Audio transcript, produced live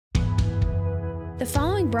The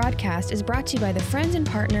following broadcast is brought to you by the friends and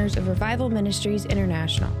partners of Revival Ministries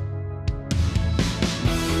International.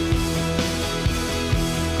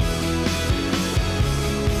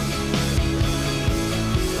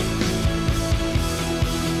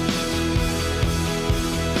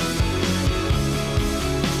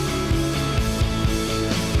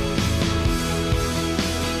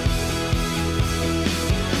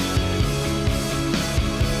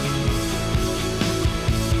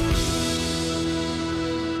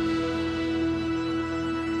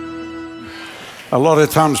 A lot of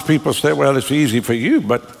times people say, well, it's easy for you,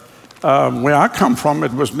 but where I come from,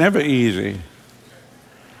 it was never easy.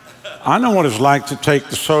 I know what it's like to take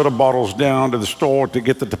the soda bottles down to the store to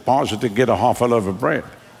get the deposit to get a half a loaf of bread.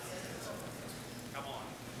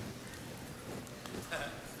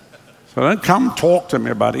 So don't come talk to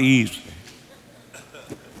me about easy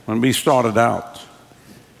when we started out.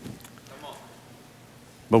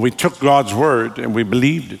 But we took God's word and we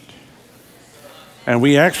believed it. And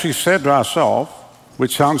we actually said to ourselves,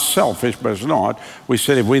 which sounds selfish, but it's not, we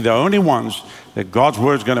said if we're the only ones that God's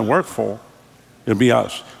word's going to work for, it'll be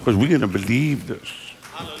us, because we're going to believe this.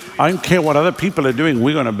 Hallelujah. I don't care what other people are doing,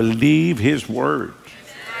 we're going to believe His word.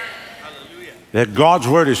 Hallelujah. That God's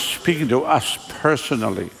word is speaking to us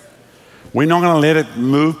personally. We're not going to let it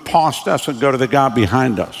move past us and go to the guy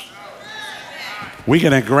behind us. We're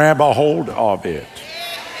going to grab a hold of it.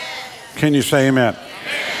 Can you say amen?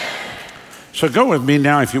 So go with me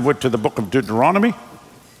now, if you would, to the book of Deuteronomy.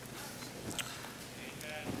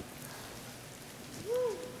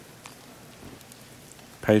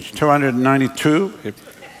 Page 292,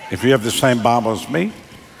 if you have the same Bible as me.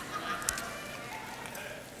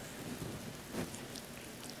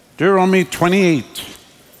 Deuteronomy 28.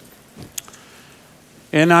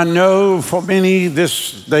 And I know for many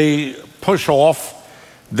they push off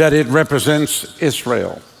that it represents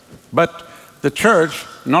Israel. But the church,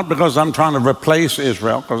 not because I'm trying to replace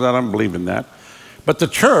Israel, because I don't believe in that, but the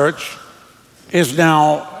church is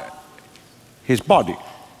now His body.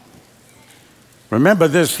 Remember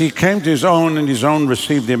this, He came to His own, and His own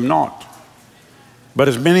received Him not. But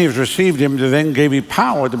as many as received Him, they then gave Him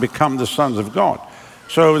power to become the sons of God.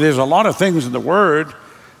 So there's a lot of things in the Word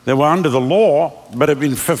that were under the law, but have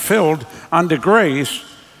been fulfilled under grace,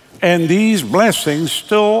 and these blessings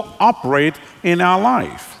still operate in our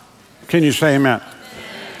life. Can you say amen?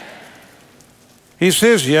 He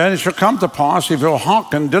says here, and it shall come to pass, if you'll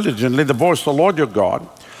hearken diligently the voice of the Lord your God,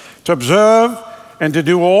 to observe and to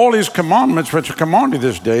do all His commandments which are commanded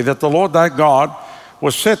this day, that the Lord thy God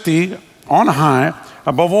will set thee on high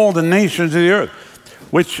above all the nations of the earth.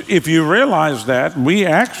 Which, if you realize that, we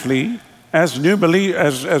actually, as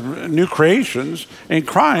new creations in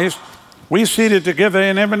Christ, we seated together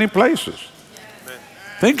in heavenly places.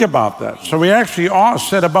 Think about that. So we actually are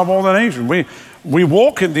set above all the nations. We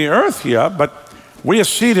walk in the earth here, but we are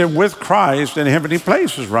seated with Christ in heavenly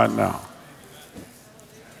places right now.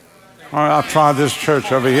 All right, I'll try this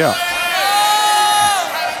church over here.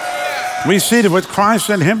 We seated with Christ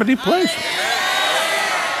in heavenly places.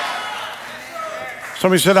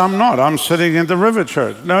 Somebody said, I'm not. I'm sitting in the River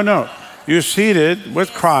Church. No. You're seated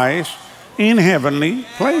with Christ in heavenly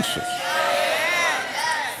places.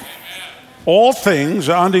 All things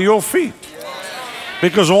are under your feet,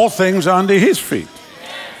 because all things are under His feet.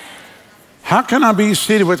 How can I be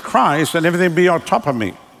seated with Christ and everything be on top of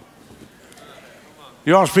me?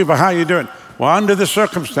 You ask people, how are you doing? Well, under the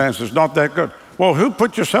circumstances, not that good. Well, who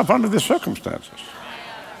put yourself under the circumstances?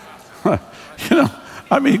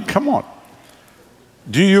 Come on.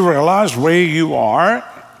 Do you realize where you are?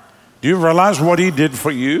 Do you realize what He did for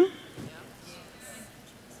you?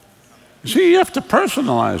 See, you have to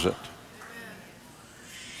personalize it.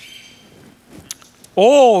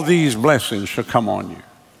 All these blessings shall come on you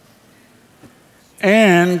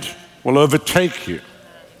and will overtake you.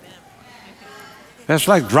 That's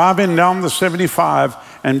like driving down the 75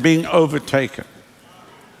 and being overtaken.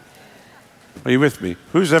 Are you with me?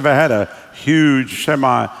 Who's ever had a huge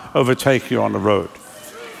semi overtake you on the road?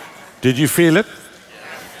 Did you feel it?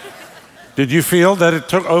 Did you feel that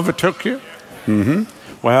it overtook you? Mm-hmm.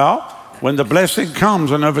 Well, when the blessing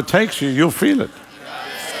comes and overtakes you, you'll feel it.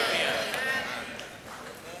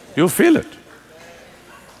 You'll feel it.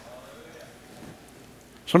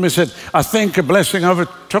 Somebody said, I think a blessing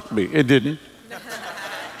overtook me. It didn't.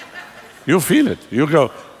 You'll feel it. You'll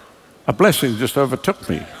go, a blessing just overtook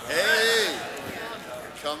me. Hey,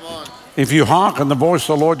 come on. If you hearken the voice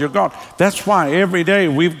of the Lord your God. That's why every day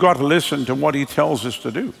we've got to listen to what He tells us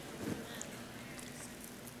to do.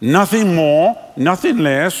 Nothing more, nothing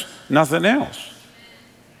less, nothing else.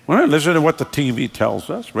 We don't listen to what the TV tells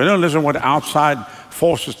us. We don't listen to what outside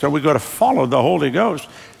forces tell us. We've got to follow the Holy Ghost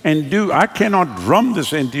and do. I cannot drum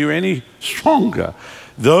this into you any stronger.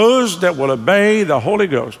 Those that will obey the Holy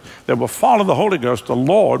Ghost, that will follow the Holy Ghost, the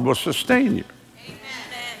Lord will sustain you. Amen.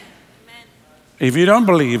 If you don't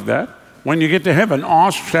believe that, when you get to heaven,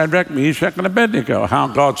 ask Shadrach, Meshach, and Abednego how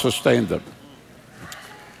God sustained them.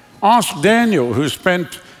 Ask Daniel, who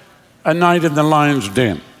spent a night in the lion's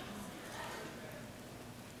den.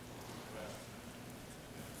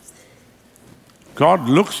 God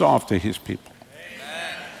looks after his people.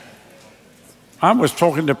 Amen. I was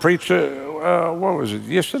talking to a preacher, what was it,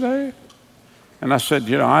 yesterday? And I said,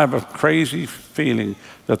 you know, I have a crazy feeling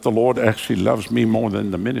that the Lord actually loves me more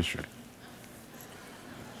than the ministry.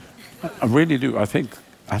 I really do. I think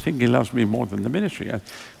he loves me more than the ministry.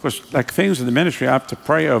 Because like things in the ministry, I have to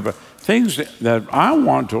pray over. Things that I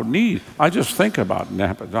want or need, I just think about and it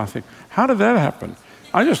happens. I think, how did that happen?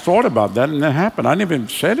 I just thought about that and that happened. I never even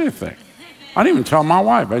said anything. I didn't even tell my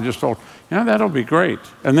wife. I just thought, yeah, that'll be great.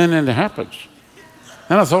 And then it happens.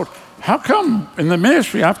 And I thought, how come in the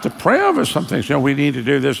ministry I have to pray over some things? You know, we need to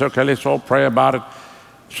do this. Okay, let's all pray about it.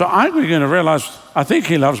 So I began to realize, I think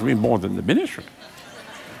he loves me more than the ministry.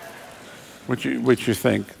 Which you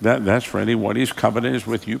think, that's really what his covenant is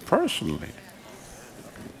with you personally.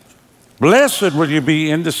 Blessed will you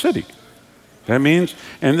be in the city. That means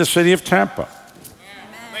in the city of Tampa.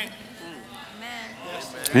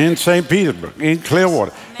 In St. Petersburg, in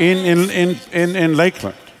Clearwater, in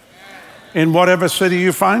Lakeland, in whatever city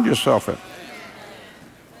you find yourself in.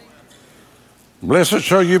 Blessed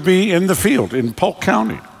shall you be in the field, in Polk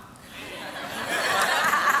County.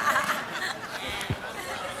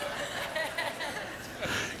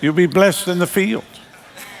 You'll be blessed in the field.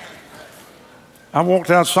 I walked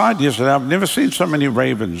outside yesterday. I've never seen so many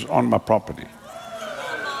ravens on my property.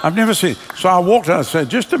 I've never seen. So I walked out and said,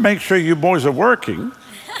 just to make sure you boys are working,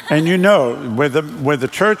 and you know where the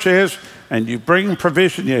church is, and you bring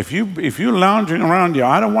provision. Yeah, if you're lounging around here,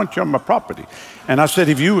 I don't want you on my property. And I said,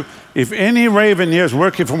 if any raven here is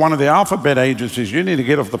working for one of the alphabet agencies, you need to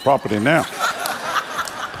get off the property now.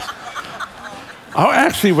 I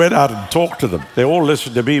actually went out and talked to them. They all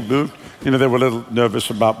listened to me, boo. You know, they were a little nervous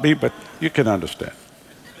about me, but you can understand.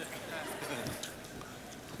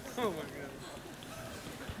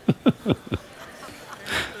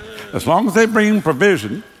 As long as they bring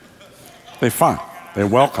provision, they're fine. They're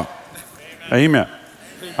welcome. Amen.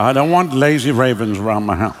 I don't want lazy ravens around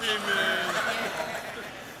my house.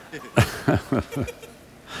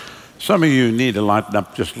 Some of you need to lighten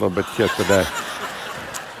up just a little bit here today.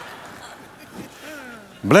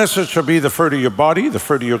 Blessed shall be the fruit of your body, the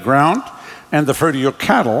fruit of your ground, and the fruit of your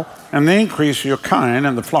cattle, and the increase of your kine,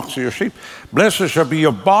 and the flocks of your sheep. Blessed shall be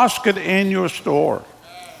your basket and your store.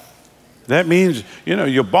 That means, you know,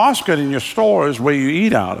 your basket and your store is where you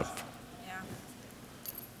eat out of. Yeah.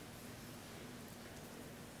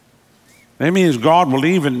 That means God will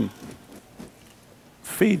even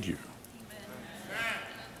feed you. Amen.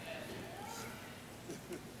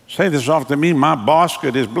 Say this after me, my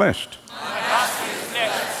basket is blessed.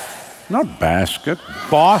 Not basket,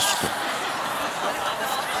 basket.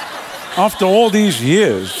 After all these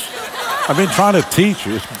years, I've been trying to teach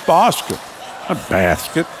you, it's basket, not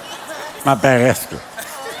basket. My basket.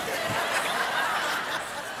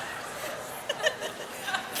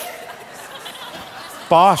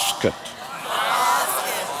 Basket.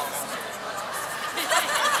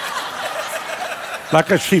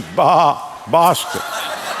 Like a sheep, basket.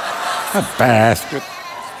 A basket.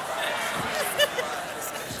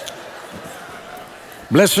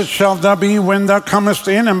 Blessed shalt thou be when thou comest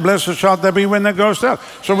in, and blessed shalt thou be when thou goest out.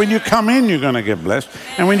 So when you come in, you're going to get blessed.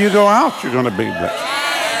 And when you go out, you're going to be blessed.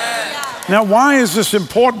 Now, why is this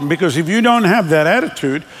important? Because if you don't have that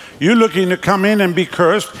attitude, you're looking to come in and be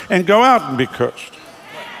cursed and go out and be cursed.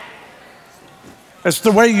 It's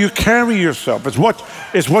the way you carry yourself. It's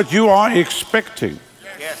what you are expecting.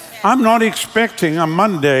 I'm not expecting a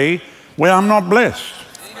Monday where I'm not blessed,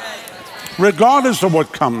 regardless of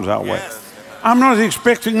what comes our way. I'm not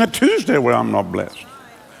expecting a Tuesday where I'm not blessed.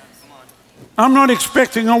 I'm not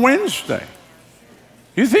expecting a Wednesday.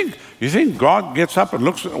 You think God gets up and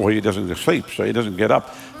looks at, well, he doesn't sleep, so he doesn't get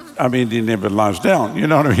up. I mean, he never lies down, you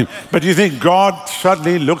know what I mean? But you think God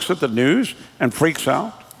suddenly looks at the news and freaks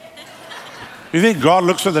out? You think God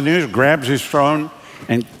looks at the news, grabs his throne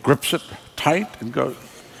and grips it tight and goes,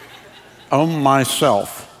 oh,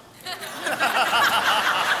 myself.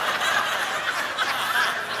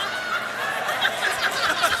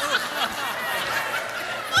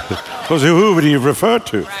 Because who would he refer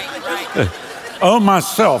to? Oh,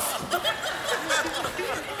 myself.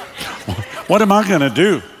 What am I going to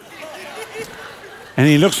do? And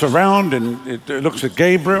he looks around and it looks at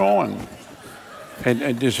Gabriel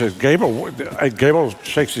and he says, Gabriel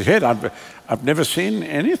shakes his head. I've never seen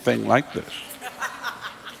anything like this.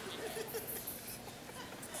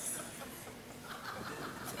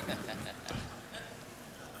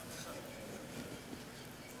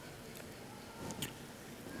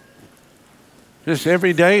 Just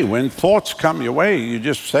every day when thoughts come your way, you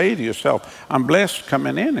just say to yourself, I'm blessed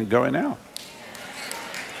coming in and going out.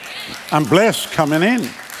 I'm blessed coming in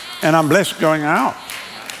and I'm blessed going out.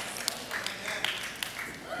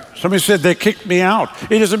 Somebody said they kicked me out.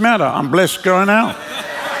 It doesn't matter. I'm blessed going out.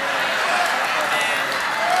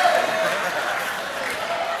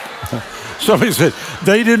 Somebody said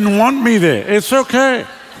they didn't want me there. It's okay.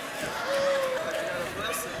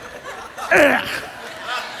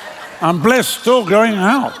 I'm blessed still going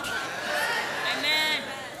out. Amen.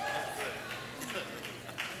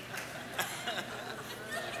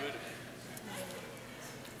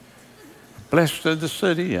 Blessed in the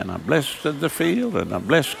city, and I'm blessed in the field, and I'm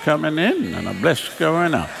blessed coming in, and I'm blessed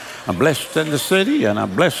going out. I'm blessed in the city, and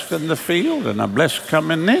I'm blessed in the field, and I'm blessed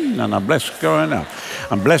coming in, and I'm blessed going out.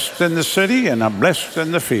 I'm blessed in the city, and I'm blessed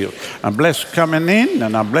in the field. I'm blessed coming in,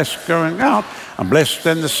 and I'm blessed going out. I'm blessed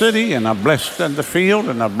in the city, and I'm blessed in the field,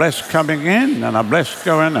 and I'm blessed coming in, and I'm blessed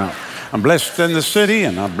going out. I'm blessed in the city,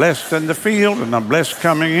 and I'm blessed in the field, and I'm blessed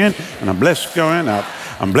coming in, and I'm blessed going out.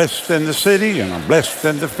 I'm blessed in the city, and I'm blessed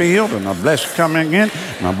in the field, and I'm blessed coming in,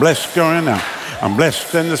 and I'm blessed going out. I'm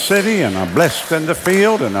blessed in the city, and I'm blessed in the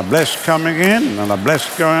field, and I'm blessed coming in, and I'm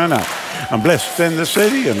blessed going out. I'm blessed in the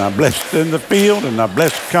city, and I'm blessed in the field, and I'm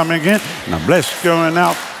blessed coming in, and I'm blessed going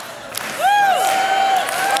out.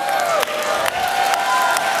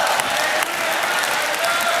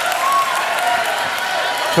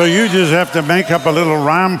 So you just have to make up a little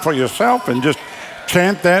rhyme for yourself and just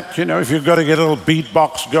chant that. You know, if you've got to get a little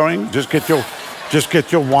beatbox going, just get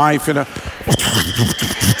your wife, you know.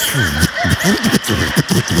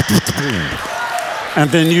 And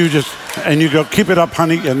then you go, keep it up,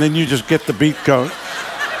 honey, and then you just get the beat going.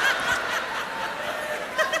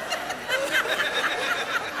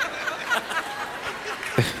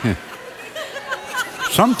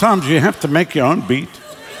 Sometimes you have to make your own beat.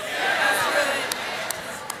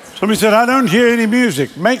 Somebody said, I don't hear any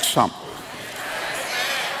music. Make some.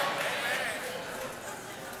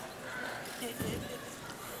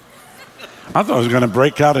 I thought I was going to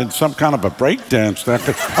break out in some kind of a break dance. I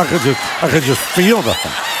could just feel the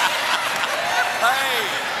thing.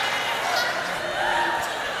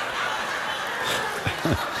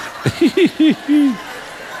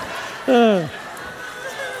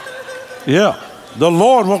 Yeah. The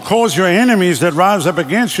Lord will cause your enemies that rise up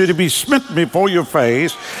against you to be smitten before your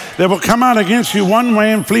face. They will come out against you one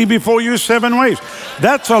way and flee before you 7 ways.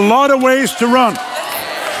 That's a lot of ways to run.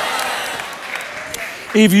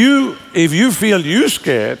 If you feel you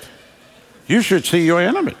scared, you should see your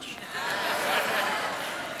enemies.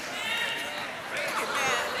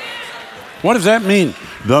 What does that mean?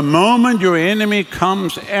 The moment your enemy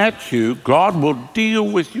comes at you, God will deal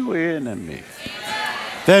with your enemy.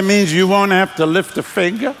 That means you won't have to lift a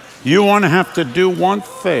finger. You won't have to do one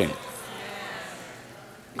thing.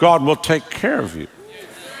 God will take care of you.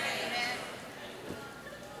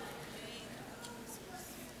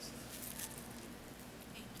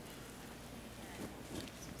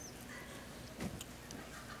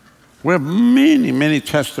 We have many, many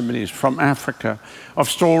testimonies from Africa of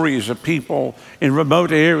stories of people in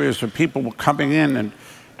remote areas of people were coming in and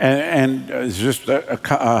it's just a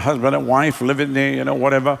husband and wife living there, you know,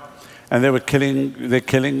 whatever, and they're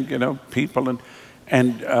killing, you know, people,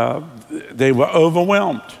 and they were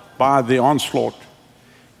overwhelmed by the onslaught.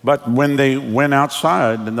 But when they went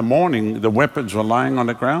outside in the morning, the weapons were lying on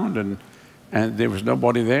the ground, and there was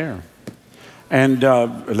nobody there. And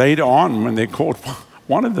later on, when they caught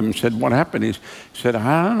one of them, said, "What happened?" He said,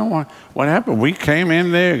 "I don't know what happened. We came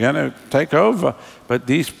in there, going to take over, but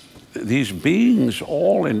these beings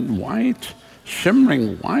all in white,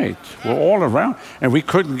 shimmering white, were all around, and we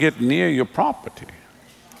couldn't get near your property."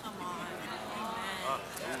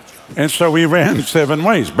 And so we ran 7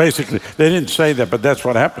 ways. Basically, they didn't say that, but that's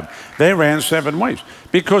what happened. They ran 7 ways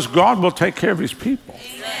because God will take care of his people.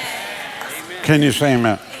 Amen. Can you say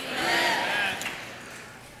amen?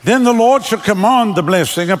 Then the Lord shall command the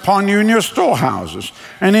blessing upon you in your storehouses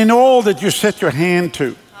and in all that you set your hand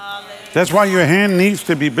to. That's why your hand needs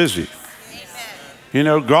to be busy. You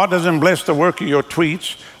know, God doesn't bless the work of your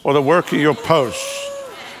tweets or the work of your posts.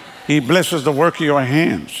 He blesses the work of your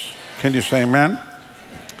hands. Can you say amen?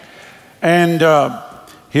 And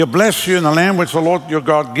he'll bless you in the land which the Lord your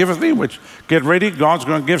God giveth thee, which, get ready, God's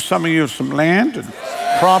going to give some of you some land and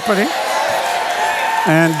property.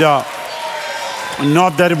 And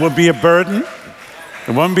not that it will be a burden.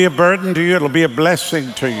 It won't be a burden to you. It'll be a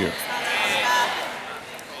blessing to you.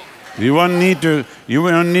 You won't need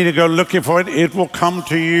to go looking for it. It will come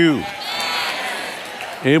to you.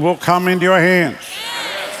 It will come into your hands.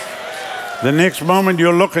 The next moment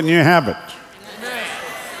you'll look and you have it.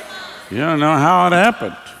 You don't know how it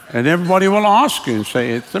happened. And everybody will ask you and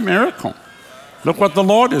say, it's a miracle. Look what the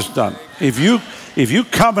Lord has done. If you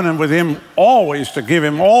covenant with him always to give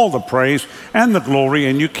him all the praise and the glory,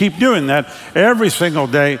 and you keep doing that every single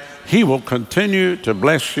day, he will continue to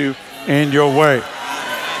bless you in your way.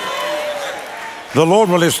 The Lord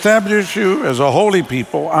will establish you as a holy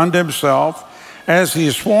people unto himself, as he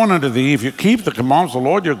has sworn unto thee, if you keep the commands of the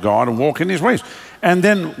Lord your God and walk in his ways. And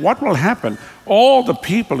then what will happen? All the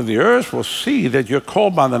people of the earth will see that you're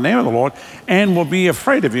called by the name of the Lord and will be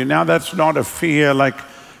afraid of you. Now, that's not a fear like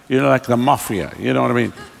the mafia. You know what I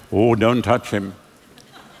mean? Oh, don't touch him.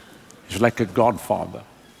 He's like a godfather.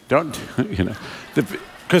 Don't,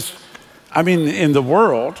 because, in the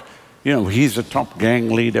world, he's a top gang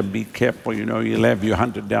leader, be careful, he'll have you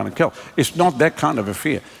hunted down and killed. It's not that kind of a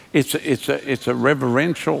fear. It's a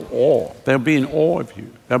reverential awe. They'll be in awe of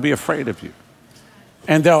you. They'll be afraid of you.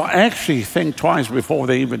 And they'll actually think twice before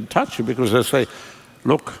they even touch you, because they'll say,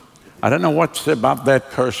 look, I don't know what's about that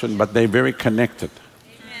person, but they're very connected.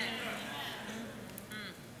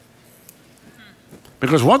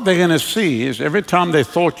 Because what they're going to see is every time they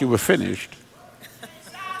thought you were finished,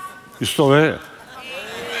 you're still there.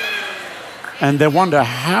 And they wonder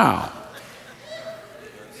how.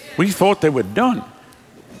 We thought they were done.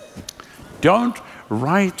 Don't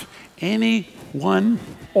write anyone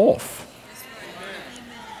off.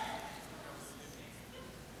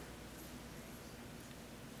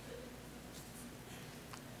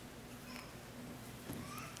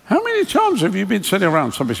 How many times have you been sitting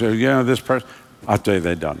around, somebody says, this person, I'll tell you,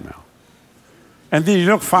 they're done now. And then you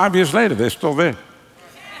look 5 years later, they're still there.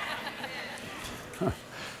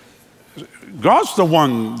 God's the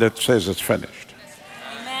one that says it's finished.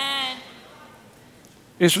 Amen.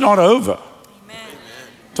 It's not over. Amen.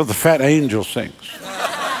 Till the fat angel sings.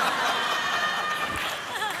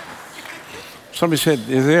 Somebody said,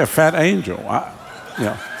 is there a fat angel? I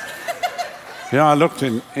looked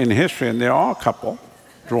in history, and there are a couple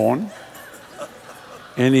drawn.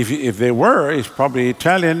 And if there were, he's probably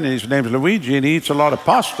Italian, and his name's Luigi, and he eats a lot of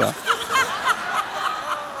pasta.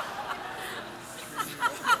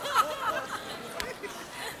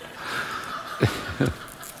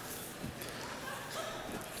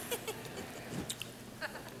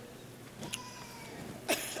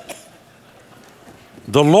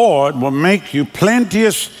 The Lord will make you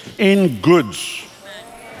plenteous in goods,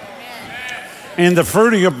 in the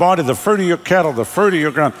fruit of your body, the fruit of your cattle, the fruit of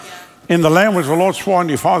your ground, in the land which the Lord swore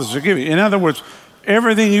unto your fathers to give you. In other words,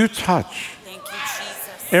 everything you touch,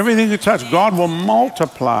 everything you touch, God will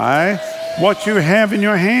multiply what you have in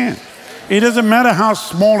your hand. It doesn't matter how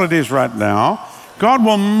small it is right now, God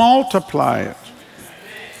will multiply it.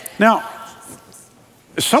 Now,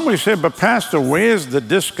 somebody said, but Pastor, where's the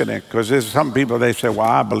disconnect? Because there's some people, they say, well,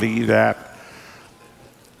 I believe that,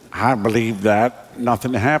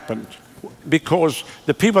 nothing happened. Because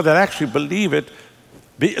the people that actually believe it,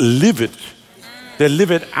 live it. They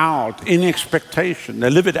live it out in expectation.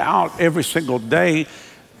 They live it out every single day.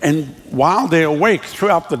 And while they're awake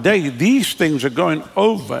throughout the day, these things are going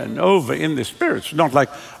over and over in the spirit. It's not like,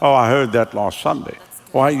 oh, I heard that last Sunday.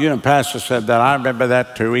 Well, Pastor said that. I remember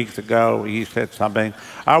that 2 weeks ago. He said something.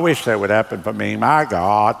 I wish that would happen for me. My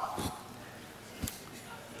God.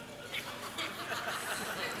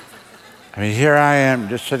 Here I am,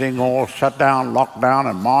 just sitting all shut down, locked down,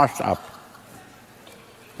 and masked up.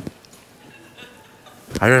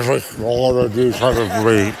 I just wish all of these had to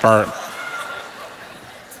be.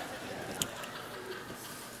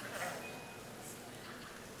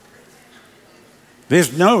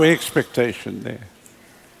 There's no expectation there.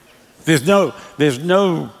 There's no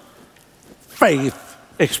faith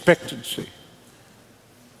expectancy.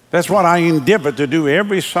 That's what I endeavor to do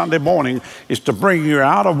every Sunday morning, is to bring you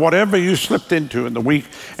out of whatever you slipped into in the week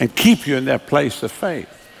and keep you in that place of faith.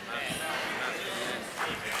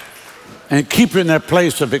 And keep you in that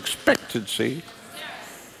place of expectancy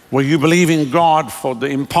where you believe in God for the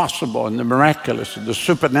impossible and the miraculous and the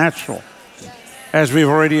supernatural. As we've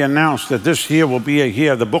already announced that this year will be a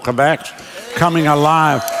year, the book of Acts coming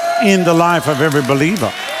alive in the life of every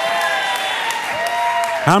believer.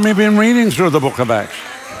 How many have been reading through the book of Acts?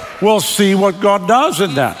 We'll see what God does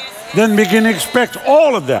in that. Then we can expect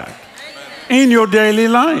all of that in your daily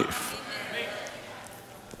life.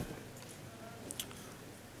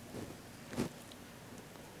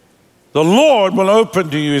 The Lord will open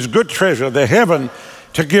to you his good treasure, the heaven,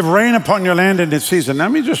 to give rain upon your land in its season.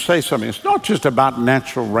 Let me just say something. It's not just about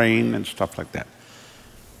natural rain and stuff like that.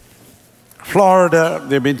 Florida,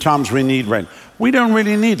 there have been times we need rain. We don't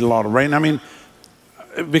really need a lot of rain. I mean,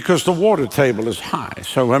 because the water table is high.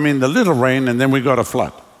 So, I mean, the little rain, and then we got a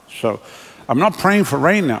flood. So, I'm not praying for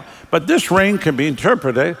rain now. But this rain can be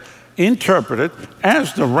interpreted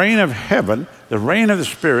as the rain of heaven, the rain of the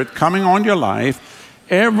Spirit coming on your life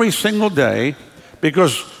every single day,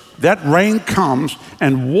 because that rain comes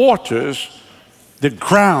and waters the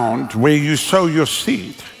ground where you sow your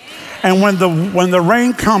seed. And when the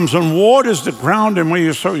rain comes and waters the ground and where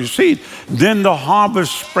you sow your seed, then the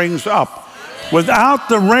harvest springs up. Without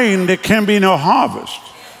the rain, there can be no harvest.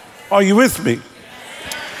 Are you with me?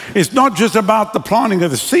 It's not just about the planting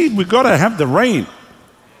of the seed. We've got to have the rain.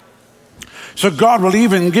 So God will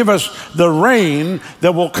even give us the rain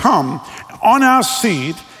that will come on our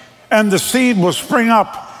seed, and the seed will spring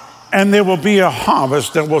up, and there will be a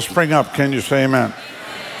harvest that will spring up. Can you say amen?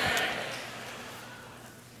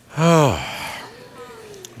 Oh,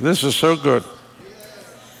 this is so good.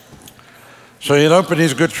 So he'll open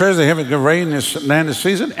his good treasure, heaven, good rain in his land this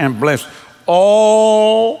season, and bless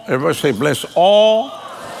all, everybody say, bless all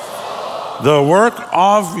the work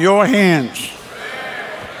of your hands.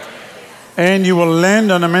 And you will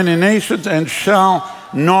lend unto many nations and shall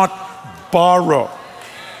not borrow.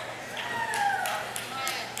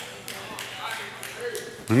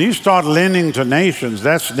 When you start lending to nations,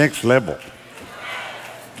 that's next level.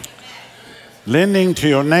 Lending to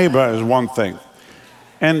your neighbor is one thing.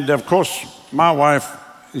 And of course, my wife,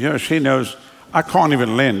 she knows I can't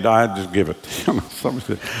even lend. I just give it. Somebody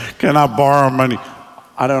said, can I borrow money?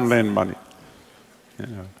 I don't lend money.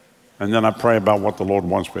 And then I pray about what the Lord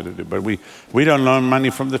wants me to do. But we don't loan money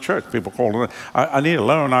from the church. People call it, I need a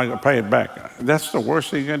loan, I pay it back. That's the worst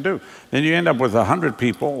thing you can do. Then you end up with 100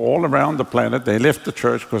 people all around the planet. They left the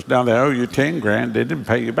church because now they owe you 10 grand. They didn't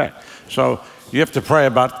pay you back. So you have to pray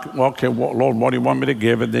about, well, okay, Lord, what do you want me to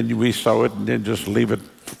give? And then we sow it and then just leave it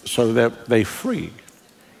so that they're free.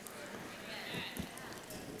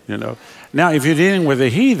 Now, if you're dealing with a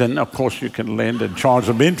heathen, of course you can lend and charge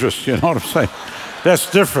them interest. You know what I'm saying? That's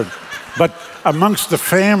different. But amongst the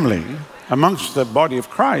family, amongst the body of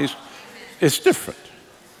Christ, it's different.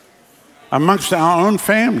 Amongst our own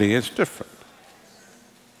family, it's different.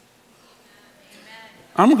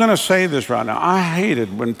 I'm going to say this right now. I hate it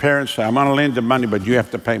when parents say, I'm going to lend you money, but you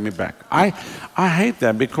have to pay me back. I hate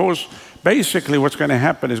that, because basically what's going to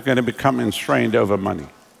happen is going to become constrained over money.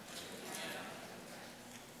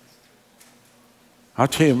 I'll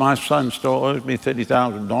tell you, my son still owes me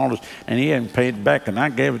 $30,000, and he hadn't paid it back, and I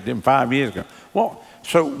gave it to him 5 years ago. Well,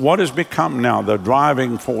 so what has become now the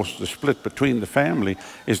driving force, the split between the family,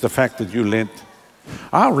 is the fact that you lent.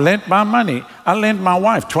 I lent my money. I lent my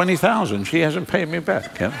wife $20,000. She hasn't paid me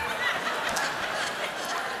back. Yeah?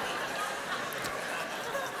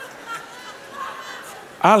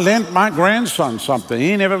 I lent my grandson something.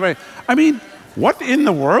 He never paid. I mean, what in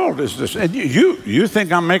the world is this? And you think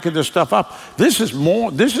I'm making this stuff up? This is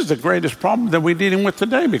the greatest problem that we're dealing with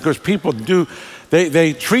today, because people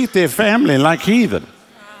they treat their family like heathen.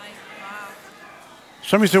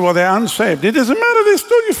 Somebody say, well, they're unsaved. It doesn't matter, they're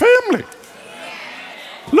still your family.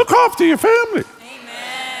 Look after your family.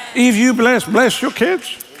 Amen. If you bless your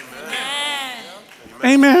kids.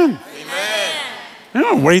 Amen. Amen. You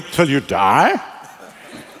don't wait till you die.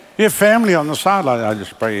 Your family on the sideline, I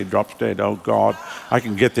just pray he drops dead. Oh God, I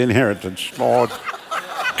can get the inheritance. Lord,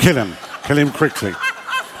 kill him quickly.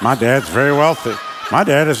 My dad's very wealthy. My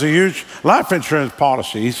dad has a huge life insurance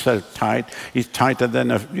policy. He's so tight. He's tighter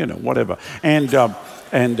than whatever. And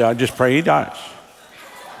just pray he dies.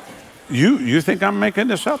 You think I'm making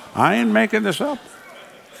this up? I ain't making this up.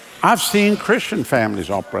 I've seen Christian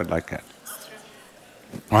families operate like that.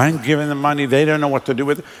 I ain't giving them money. They don't know what to do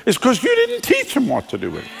with it. It's because you didn't teach them what to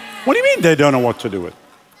do with it. What do you mean they don't know what to do with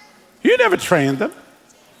it? You never trained them.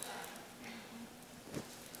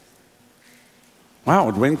 Wow,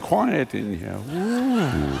 it went quiet in here.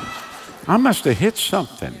 Ooh, I must have hit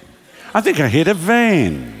something. I think I hit a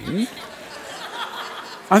vein.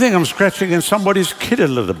 I think I'm scratching in somebody's kitty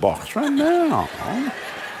litter box right now.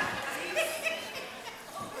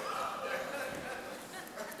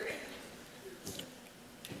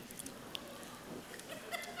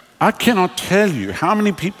 I cannot tell you how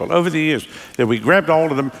many people over the years that we grabbed a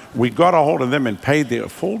hold of them, we got a hold of them and paid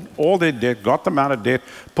all their debt, got them out of debt,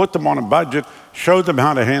 put them on a budget, showed them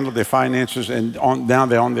how to handle their finances, and now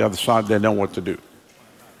they're on the other side, they know what to do.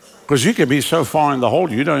 Because you could be so far in the hole,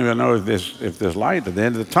 you don't even know if there's light at the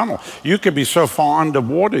end of the tunnel. You could be so far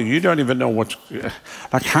underwater, you don't even know what's,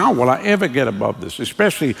 like, how will I ever get above this?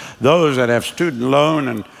 Especially those that have student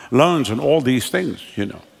loans and all these things, you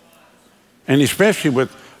know. And especially with,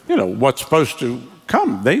 you know, what's supposed to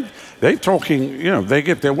come. They're talking, you know, they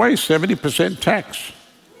get their way, 70% tax.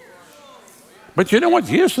 But you know what?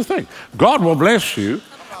 Here's the thing. God will bless you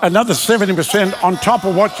another 70% on top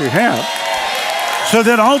of what you have. So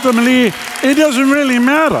that ultimately, it doesn't really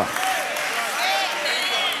matter.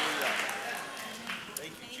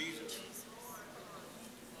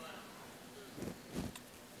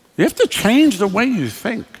 You have to change the way you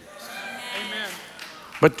think.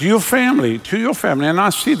 But to your family, and I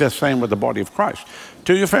see the same with the body of Christ,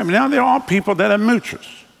 to your family. Now, there are people that are moochers.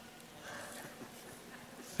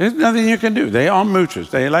 There's nothing you can do. They are moochers.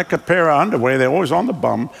 They're like a pair of underwear. They're always on the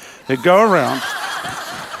bum. They go around.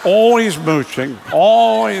 Always mooching,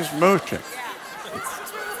 always mooching.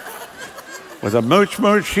 With a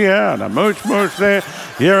mooch here and a mooch there,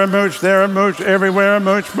 here a mooch, there a mooch, everywhere a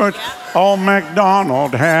mooch. Old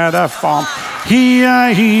MacDonald had a farm,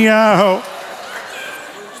 hi-yi-hi-ho.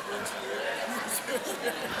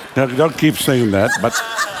 No, don't keep singing that, but...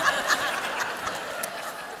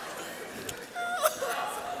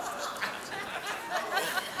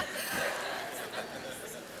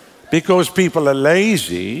 Because people are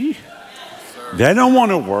lazy, they don't want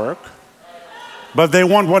to work, but they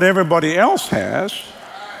want what everybody else has.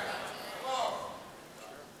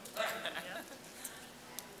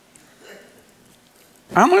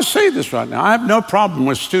 I'm going to say this right now. I have no problem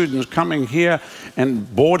with students coming here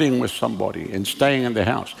and boarding with somebody and staying in their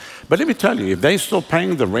house. But let me tell you, if they're still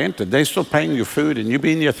paying the rent and they're still paying your food and you've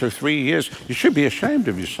been here for 3 years, you should be ashamed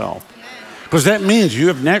of yourself. Because that means you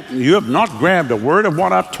have not grabbed a word of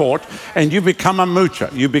what I've taught and you become a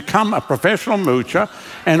moocher. You become a professional moocher,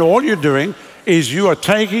 and all you're doing is you are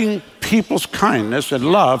taking people's kindness and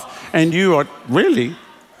love and you are really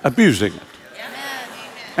abusing it.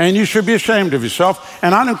 And you should be ashamed of yourself.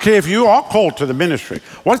 And I don't care if you are called to the ministry.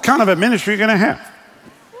 What kind of a ministry are you going to have?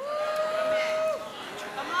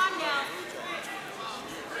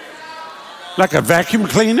 Like a vacuum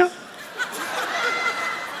cleaner?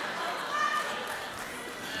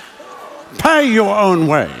 Pay your own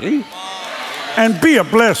way and be a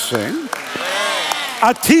blessing.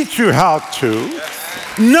 I teach you how to.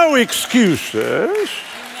 No excuses.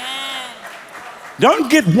 Don't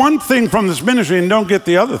get one thing from this ministry and don't get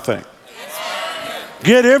the other thing.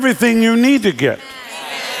 Get everything you need to get.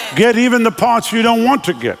 Get even the parts you don't want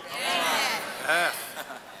to get.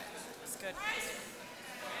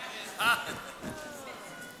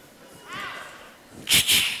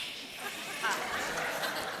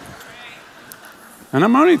 And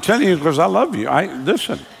I'm only telling you because I love you.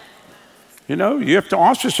 Listen, you know, you have to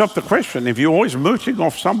ask yourself the question, if you're always mooching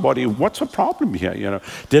off somebody, what's the problem here? You know,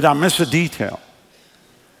 did I miss a detail?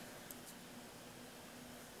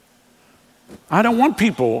 I don't want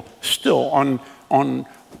people still on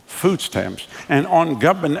food stamps and on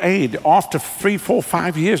government aid after 3, 4,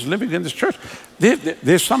 5 years living in this church.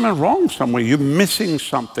 There's something wrong somewhere. You're missing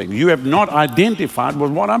something. You have not identified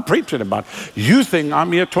with what I'm preaching about. You think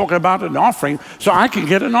I'm here talking about an offering so I can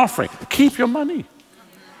get an offering. Keep your money.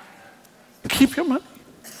 Keep your money.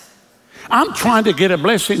 I'm trying to get a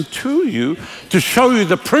blessing to you to show you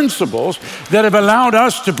the principles that have allowed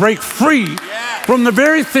us to break free from the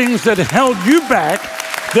very things that held you back,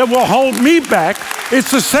 that will hold me back. It's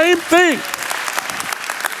the same thing.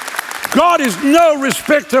 God is no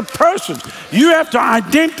respecter of persons. You have to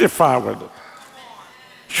identify with it.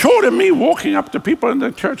 Short of me walking up to people in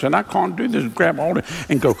the church, and I can't do this, grab hold of it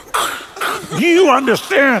and go, do you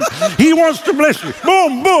understand? He wants to bless you.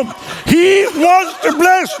 Boom, boom. He wants to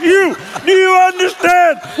bless you. Do you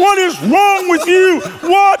understand? What is wrong with you?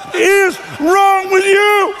 What is wrong with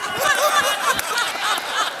you?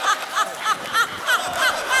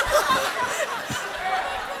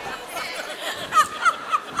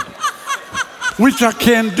 Which I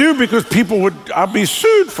can't do because I'll be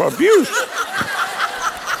sued for abuse.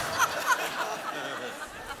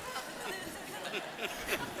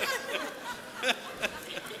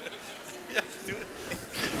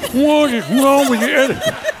 What is wrong with you?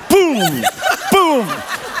 Boom, boom.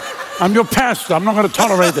 I'm your pastor. I'm not going to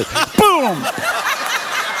tolerate this. Boom.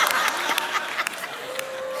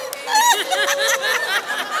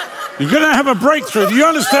 You're going to have a breakthrough. Do you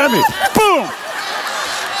understand me? Boom.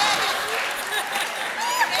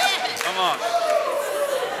 Come on.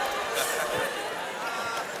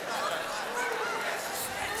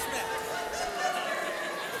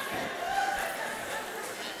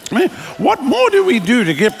 I mean, what more do we do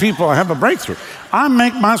to get people to have a breakthrough? I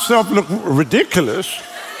make myself look ridiculous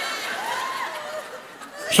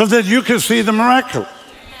so that you can see the miraculous.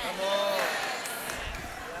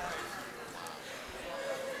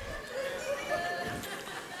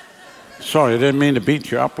 Sorry, I didn't mean to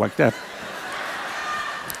beat you up like that.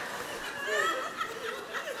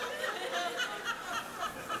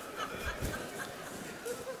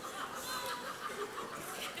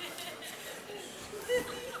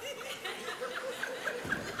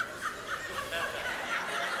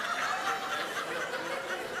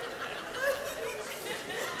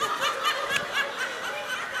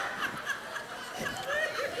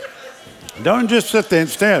 Don't just sit there and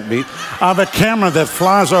stare at me. I have a camera that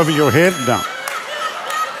flies over your head now.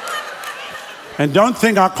 And don't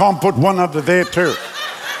think I can't put one under there too.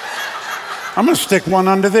 I'm going to stick one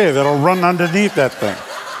under there that'll run underneath that thing.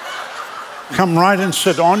 Come right and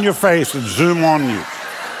sit on your face and zoom on you.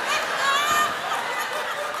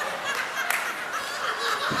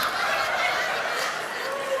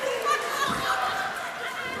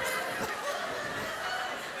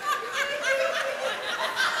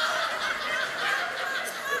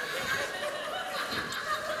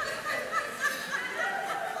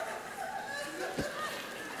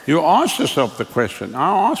 You ask yourself the question,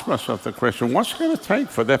 I ask myself the question, what's it going to take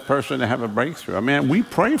for that person to have a breakthrough? I mean, we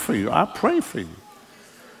pray for you. I pray for you.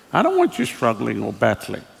 I don't want you struggling or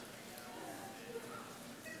battling.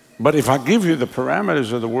 But if I give you the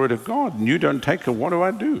parameters of the Word of God and you don't take it, what do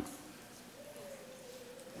I do?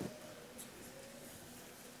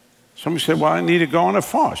 Somebody said, well, I need to go on a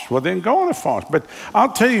fast. Well, then go on a fast. But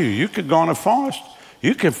I'll tell you, you could go on a fast.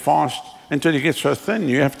 You can fast until you get so thin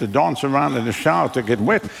you have to dance around in the shower to get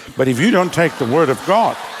wet. But if you don't take the Word of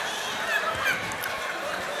God,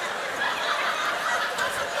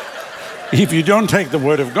 if you don't take the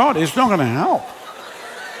Word of God, it's not going to help.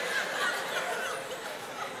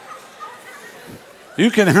 You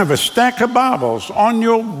can have a stack of Bibles on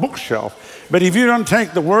your bookshelf, but if you don't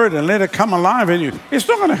take the Word and let it come alive in you, it's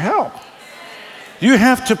not going to help. You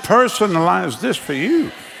have to personalize this for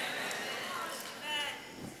you.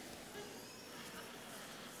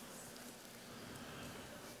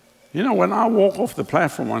 You know, when I walk off the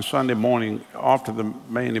platform on Sunday morning after the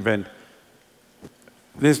main event,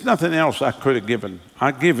 there's nothing else I could have given.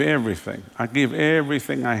 I give everything. I give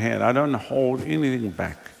everything I had. I don't hold anything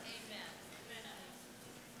back.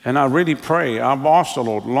 And I really pray. I've asked the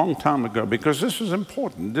Lord a long time ago because this is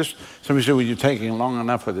important. Somebody said, well, you're taking long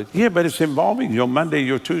enough with it. Yeah, but it's involving your Monday,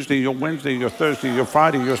 your Tuesday, your Wednesday, your Thursday, your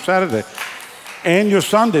Friday, your Saturday, and your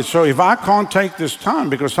Sunday. So if I can't take this time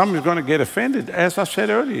because somebody's going to get offended, as I said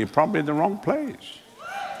earlier, you're probably in the wrong place.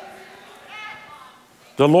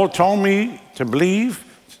 The Lord told me to believe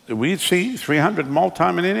that we'd see 300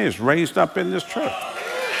 multimillionaires raised up in this church.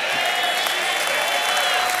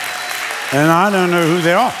 And I don't know who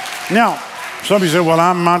they are. Now, somebody said, well,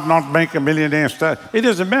 I might not make a millionaire status. It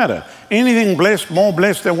doesn't matter. Anything blessed, more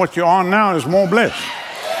blessed than what you are now is more blessed.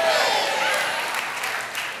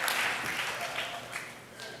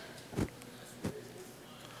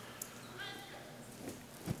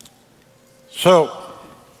 So,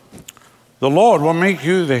 the Lord will make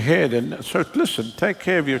you the head. And so, listen, take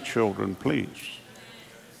care of your children, please.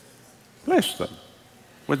 Bless them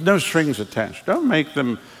with no strings attached. Don't make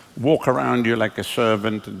them walk around you like a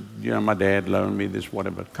servant. And, you know, my dad loaned me this,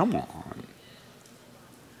 whatever. Come on.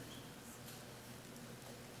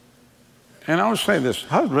 And I would say this,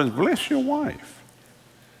 husbands, bless your wife.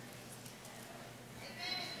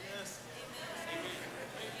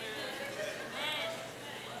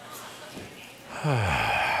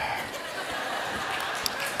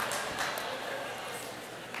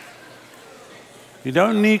 You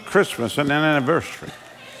don't need Christmas and an anniversary.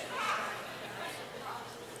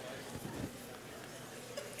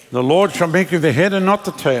 The Lord shall make you the head and not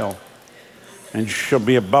the tail, and you shall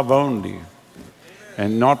be above only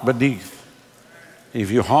and not beneath, if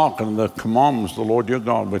you hearken the commandments of the Lord your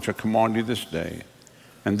God, which I command you this day.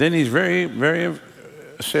 And then he's very, very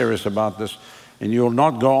serious about this, and you'll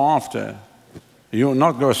not go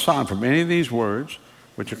aside from any of these words,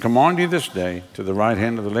 which I command you this day, to the right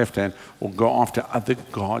hand or the left hand, or go after other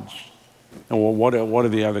gods. Or what are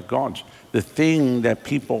the other gods? The thing that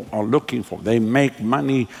people are looking for. They make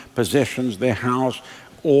money, possessions, their house,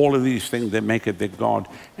 all of these things, they make it their God,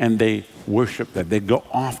 and they worship that. They go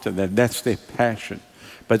after that. That's their passion.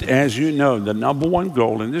 But as you know, the number one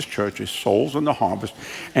goal in this church is souls in the harvest.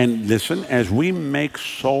 And listen, as we make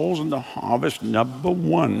souls in the harvest number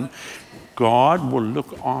one, God will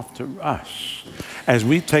look after us. As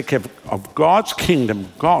we take care of God's kingdom,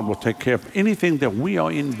 God will take care of anything that we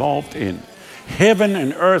are involved in. Heaven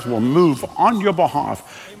and earth will move on your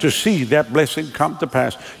behalf to see that blessing come to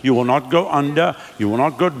pass. You will not go under, you will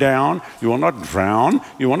not go down, you will not drown,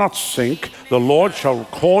 you will not sink. The Lord shall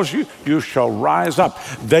cause you, you shall rise up.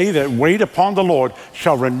 They that wait upon the Lord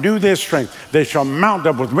shall renew their strength. They shall mount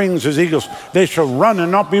up with wings as eagles. They shall run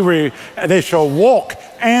and not be weary. They shall walk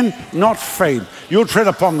and not faint. You'll tread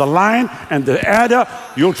upon the lion and the adder.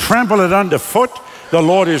 You'll trample it underfoot. The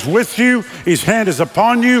Lord is with you. His hand is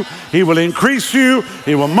upon you. He will increase you.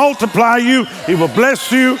 He will multiply you. He will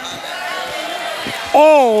bless you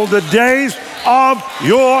all the days of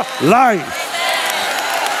your life.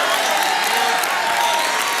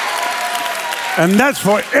 And that's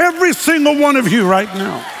for every single one of you right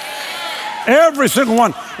now. Every single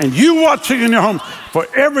one. And you watching in your home, for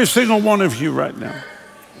every single one of you right now.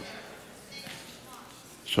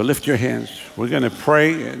 So lift your hands. We're going to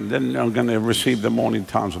pray, and then I'm going to receive the morning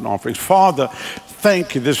tithes and offerings. Father,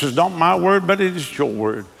 thank you. This is not my word, but it is your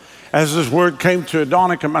word. As this word came to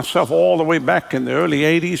Adonica and myself all the way back in the early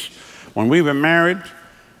 80s when we were married,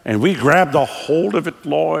 and we grabbed a hold of it,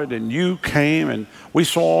 Lord, and you came, and we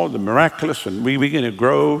saw the miraculous, and we began to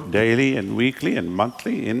grow daily and weekly and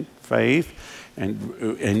monthly in faith,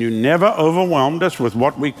 and you never overwhelmed us with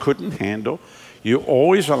what we couldn't handle. You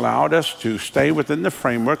always allowed us to stay within the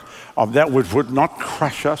framework of that which would not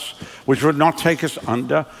crush us, which would not take us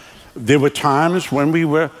under. There were times when we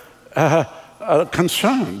were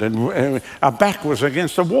concerned, and our back was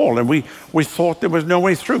against the wall, and we thought there was no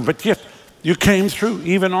way through. But yet, you came through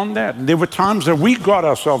even on that. And there were times that we got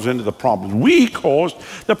ourselves into the problem. We caused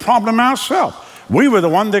the problem ourselves. We were the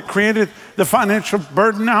one that created the financial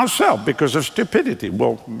burden ourselves because of stupidity.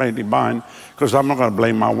 Well, mainly mine, because I'm not going to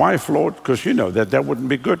blame my wife, Lord, because you know that wouldn't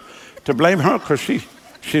be good to blame her, because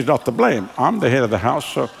she's not to blame. I'm the head of the house,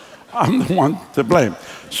 so I'm the one to blame.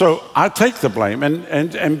 So I take the blame.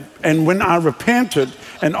 And when I repented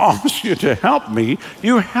and asked you to help me,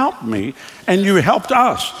 you helped me, and you helped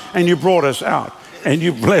us, and you brought us out, and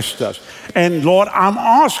you blessed us. And Lord, I'm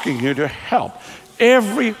asking you to help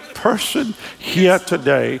every person here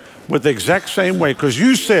today with the exact same way, because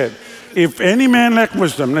you said, if any man lack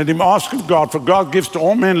wisdom, let him ask of God, for God gives to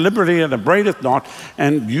all men liberty and upbraideth not.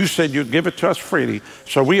 And you said you'd give it to us freely.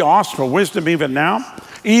 So we ask for wisdom even now,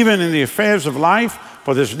 even in the affairs of life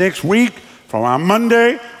for this next week, from our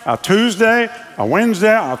Monday, our Tuesday, our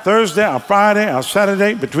Wednesday, our Thursday, our Friday, our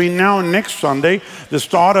Saturday, between now and next Sunday, the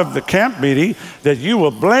start of the camp meeting, that you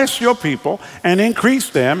will bless your people and increase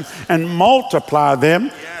them and multiply them.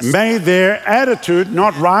 Yes. May their attitude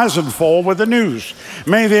not rise and fall with the news.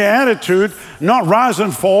 May their attitude not rise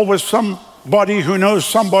and fall with somebody who knows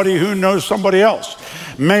somebody who knows somebody else.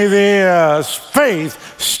 May their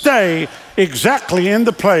faith stay exactly in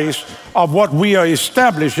the place of what we are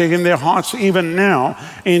establishing in their hearts even now,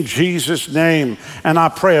 in Jesus' name. And I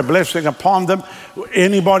pray a blessing upon them.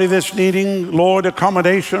 Anybody that's needing, Lord,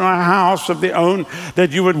 accommodation or a house of their own,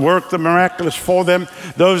 that you would work the miraculous for them.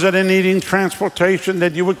 Those that are needing transportation,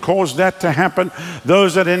 that you would cause that to happen.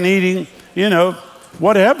 Those that are needing,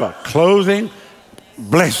 whatever, clothing,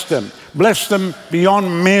 bless them. Bless them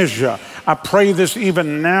beyond measure. I pray this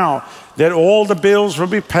even now, that all the bills will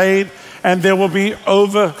be paid, and there will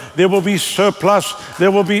be surplus,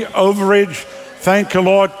 there will be overage. Thank you,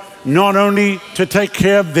 Lord, not only to take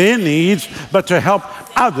care of their needs, but to help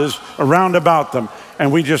others around about them.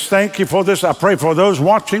 And we just thank you for this. I pray for those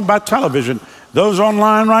watching by television, those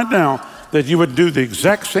online right now, that you would do the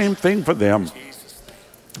exact same thing for them.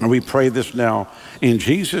 And we pray this now in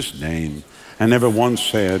Jesus' name. And everyone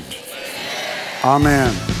said,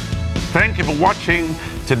 Amen. Thank you for watching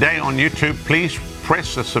today on YouTube. Please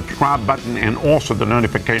press the subscribe button and also the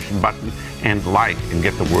notification button, and like and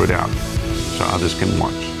get the word out so others can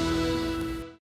watch.